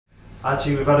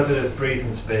Aji, we've had a bit of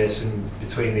breathing space in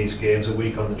between these games, a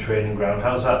week on the training ground.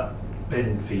 How's that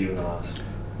been for you and the lads?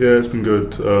 Yeah, it's been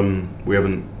good. We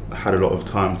haven't had a lot of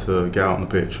time to get out on the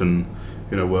pitch and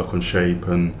work on shape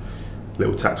and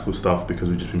little tactical stuff because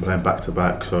we've just been playing back to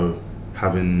back. So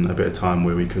having a bit of time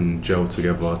where we can gel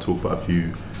together, talk about a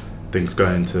few things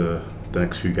going into the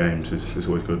next few games is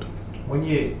always good. When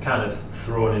you're kind of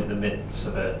thrown in the midst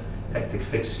of a hectic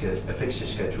fixture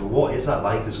schedule, what is that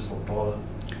like as a footballer?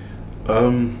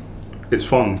 It's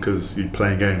fun because you're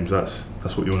playing games. That's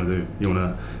what you want to do. You want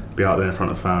to be out there in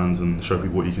front of fans and show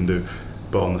people what you can do.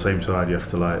 But on the same side, you have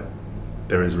to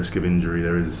there is risk of injury,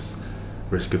 there is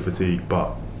risk of fatigue.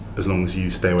 But as long as you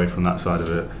stay away from that side of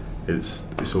it,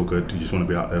 it's all good. You just want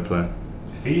to be out there playing.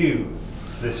 For you,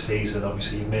 this season,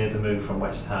 obviously you made the move from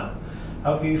West Ham.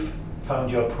 How have you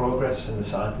found your progress in the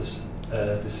side this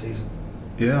season?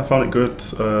 Yeah, I found it good.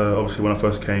 Obviously, when I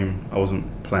first came, I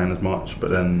wasn't playing as much, but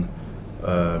then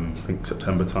I think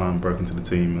September time broke into the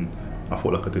team, and I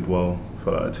felt like I did well. I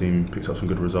felt like the team picked up some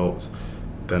good results.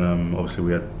 Then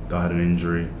obviously I had an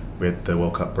injury. We had the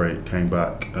World Cup break, came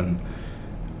back, and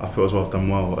I feel as well I've done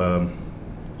well.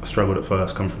 I struggled at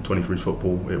first coming from 23s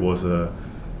football.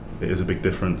 It is a big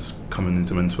difference coming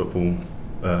into men's football.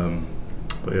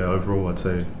 But yeah, overall I'd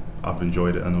say I've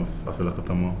enjoyed it and I feel like I've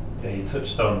done well. Yeah, you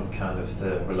touched on kind of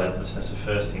the relentlessness of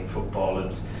first team football,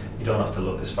 and you don't have to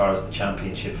look as far as the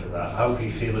Championship for that. How do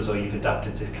you feel as though you've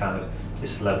adapted to kind of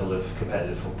this level of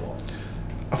competitive football?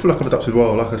 I feel like I've adapted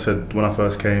well. Like I said, when I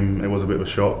first came, it was a bit of a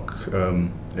shock.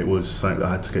 It was something that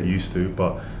I had to get used to,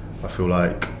 but I feel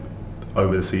like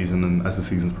over the season and as the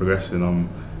season's progressing, I'm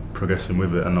progressing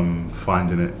with it and I'm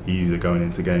finding it easier going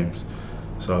into games.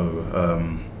 So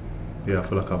yeah, I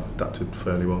feel like I've adapted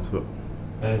fairly well to it.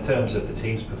 And in terms of the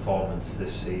team's performance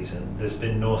this season, there's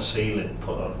been no ceiling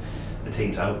put on the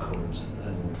team's outcomes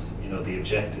and the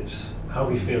objectives. How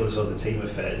do you feel as though the team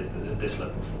have fared at this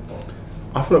level of football?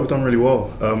 I feel like we've done really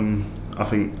well. I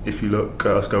think if you look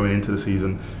at us going into the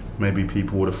season, maybe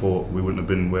people would have thought we wouldn't have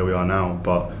been where we are now.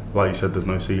 But like you said, there's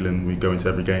no ceiling. We go into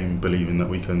every game believing that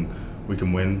we can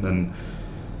win. And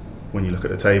when you look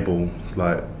at the table,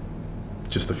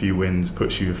 just a few wins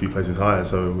puts you a few places higher.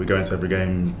 So we go into every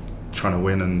game trying to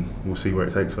win, and we'll see where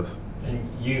it takes us. And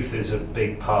youth is a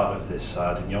big part of this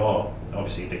side, and you're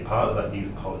obviously a big part of that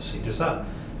youth policy. Does that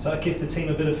give the team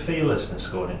a bit of fearlessness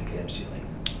going into games, do you think?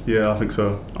 Yeah, I think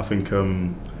so. I think,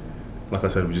 like I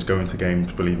said, we just go into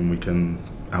games believing we can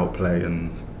outplay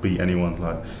and beat anyone.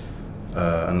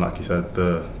 And like you said,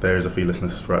 there is a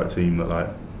fearlessness throughout the team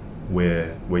that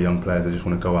we're young players that just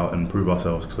want to go out and prove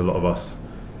ourselves, because a lot of us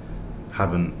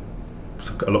haven't.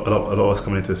 A lot of us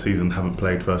coming into the season haven't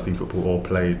played first team football or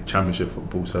played Championship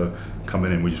football. So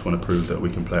coming in, we just want to prove that we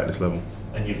can play at this level.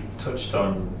 And you've touched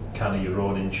on kind of your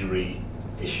own injury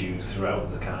issues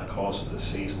throughout the kind of course of the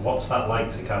season. What's that like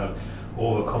to kind of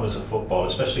overcome as a footballer,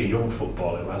 especially a young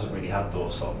footballer who hasn't really had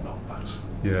those sort of knockbacks?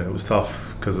 Yeah, it was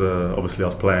tough because obviously I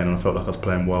was playing and I felt like I was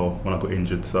playing well when I got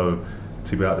injured. So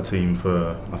to be out of the team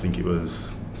for, I think it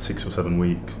was 6 or 7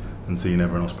 weeks, and seeing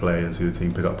everyone else play and see the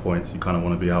team pick up points, you kind of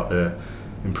want to be out there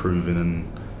improving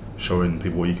and showing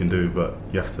people what you can do, but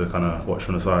you have to kind of watch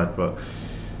from the side. But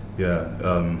yeah,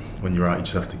 when you're out, you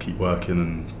just have to keep working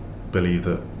and believe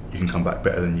that you can come back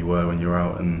better than you were when you're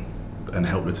out and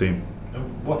help the team.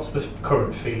 And what's the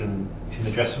current feeling in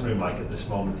the dressing room like at this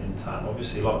moment in time?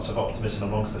 Obviously lots of optimism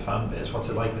amongst the fan base. What's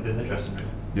it like within the dressing room?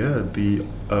 Yeah,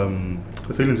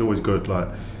 the feeling's always good.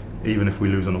 Even if we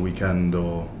lose on the weekend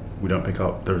or we don't pick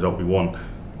up the result we want,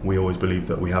 we always believe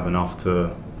that we have enough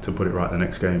to put it right the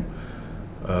next game.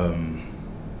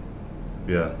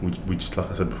 Yeah, we just, like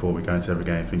I said before, we go into every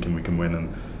game thinking we can win,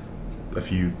 and a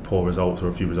few poor results or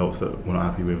a few results that we're not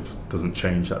happy with doesn't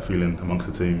change that feeling amongst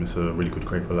the team. It's a really good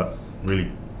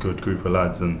group of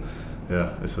lads, and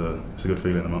yeah, it's a good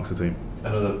feeling amongst the team.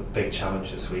 Another big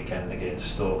challenge this weekend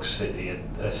against Stoke City,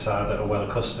 a side that are well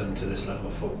accustomed to this level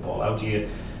of football. How do you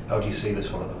see this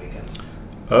one on the weekend?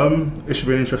 It should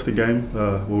be an interesting game.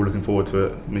 We're all looking forward to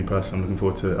it. Me personally, I'm looking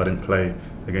forward to it. I didn't play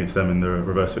against them in the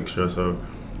reverse fixture, so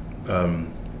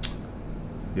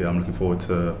yeah, I'm looking forward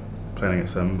to playing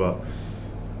against them. But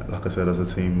like I said, as a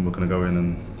team, we're going to go in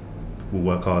and we'll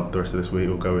work hard the rest of this week.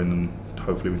 We'll go in and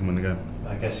hopefully we can win the game.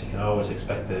 I guess you can always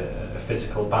expect a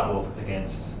physical battle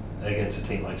against a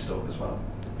team like Stoke as well.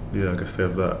 Yeah, I guess they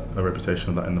have a reputation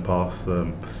of that in the past.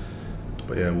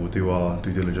 But yeah, we'll do our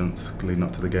due diligence leading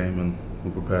up to the game, and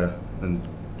we'll prepare and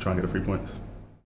try and get the 3 points.